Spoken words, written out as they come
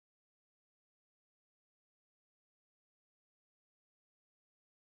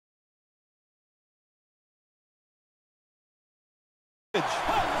Pass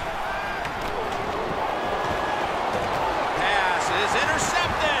is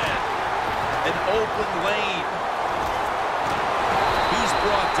intercepted. An open lane. He's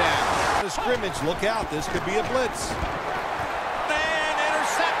brought down. The scrimmage, look out. This could be a blitz. And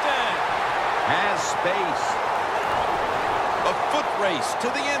intercepted. Has space. A foot race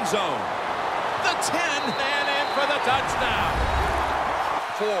to the end zone. The 10 and in for the touchdown.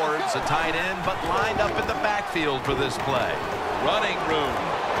 Ford's a tight end, but lined up in the backfield for this play. Running room.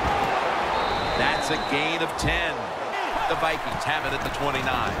 That's a gain of 10. The Vikings have it at the 29.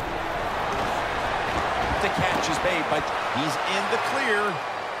 The catch is made, but he's in the clear.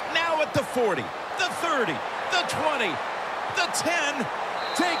 Now at the 40, the 30, the 20, the 10,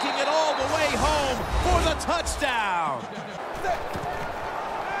 taking it all the way home for the touchdown.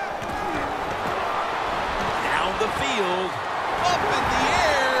 Down the field, up in the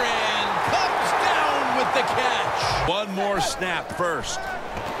air, and comes down with the catch. One more snap first.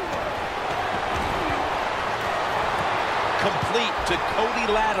 Complete to Cody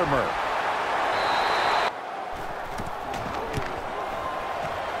Latimer.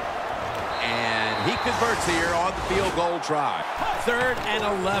 And he converts here on the field goal try. 3rd and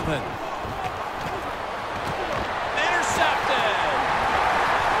 11. Intercepted.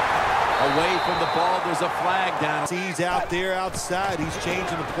 Away from the ball, there's a flag down. He's out there outside. He's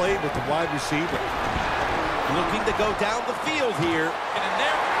changing the play with the wide receiver. Looking to go down the field here. And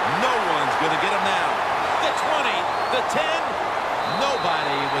there, no one's going to get him now. The 20, the 10.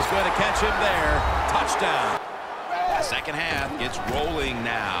 Nobody was going to catch him there. Touchdown. The second half gets rolling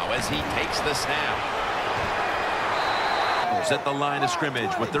now as he takes the snap. At the line of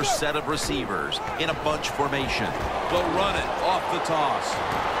scrimmage with their set of receivers in a bunch formation. They'll run it off the toss.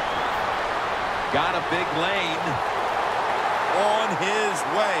 Got a big lane on his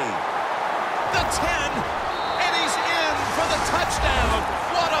way. The 10, and he's in for the touchdown.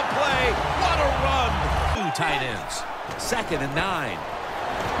 What a play, what a run. 2 tight ends. 2nd and 9.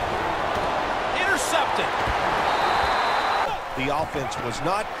 Intercepted. The offense was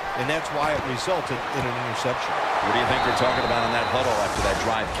not, and that's why it resulted in an interception. What do you think they're talking about in that huddle after that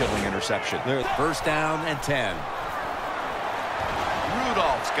drive-killing interception? They're 1st down and 10.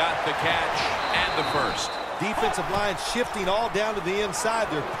 Rudolph's got the catch and the first. Defensive line shifting all down to the inside.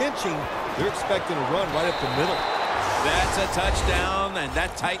 They're pinching. They're expecting a run right up the middle. That's a touchdown, and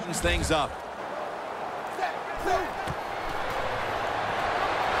that tightens things up.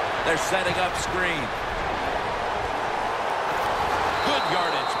 They're setting up screen. Good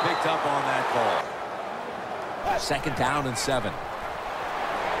yardage picked up on that ball. 2nd down and 7.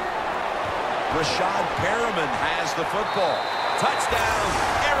 Rashad Perriman has the football. Touchdown,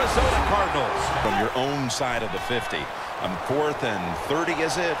 Arizona Cardinals. From your own side of the 50. 4th and 30,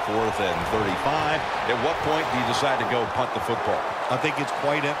 is it? 4th and 35. At what point do you decide to go punt the football? I think it's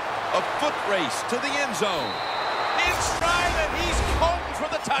quite a foot race to the end zone. In stride, and he's home for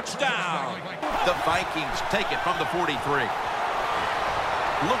the touchdown. The Vikings take it from the 43.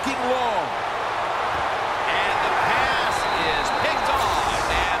 Looking long. And the pass is picked off,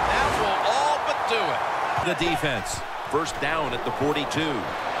 and that will all but do it. The defense. 1st down at the 42. Interception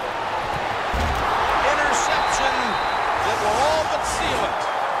that will all but seal it.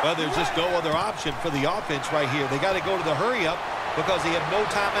 Well, there's just no other option for the offense right here. They got to go to the hurry-up because they have no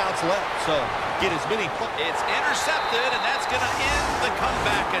timeouts left. So get as many. It's intercepted, and that's going to end the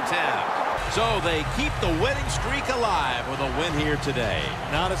comeback attempt. So they keep the winning streak alive with a win here today.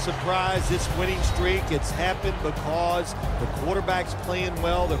 Not a surprise, this winning streak. It's happened because the quarterback's playing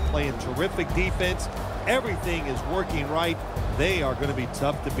well. They're playing terrific defense. Everything is working right. They are going to be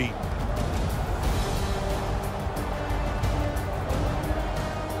tough to beat.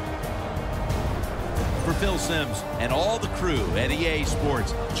 For Phil Simms and all the crew at EA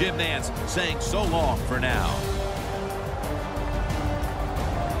Sports, Jim Nance saying so long for now.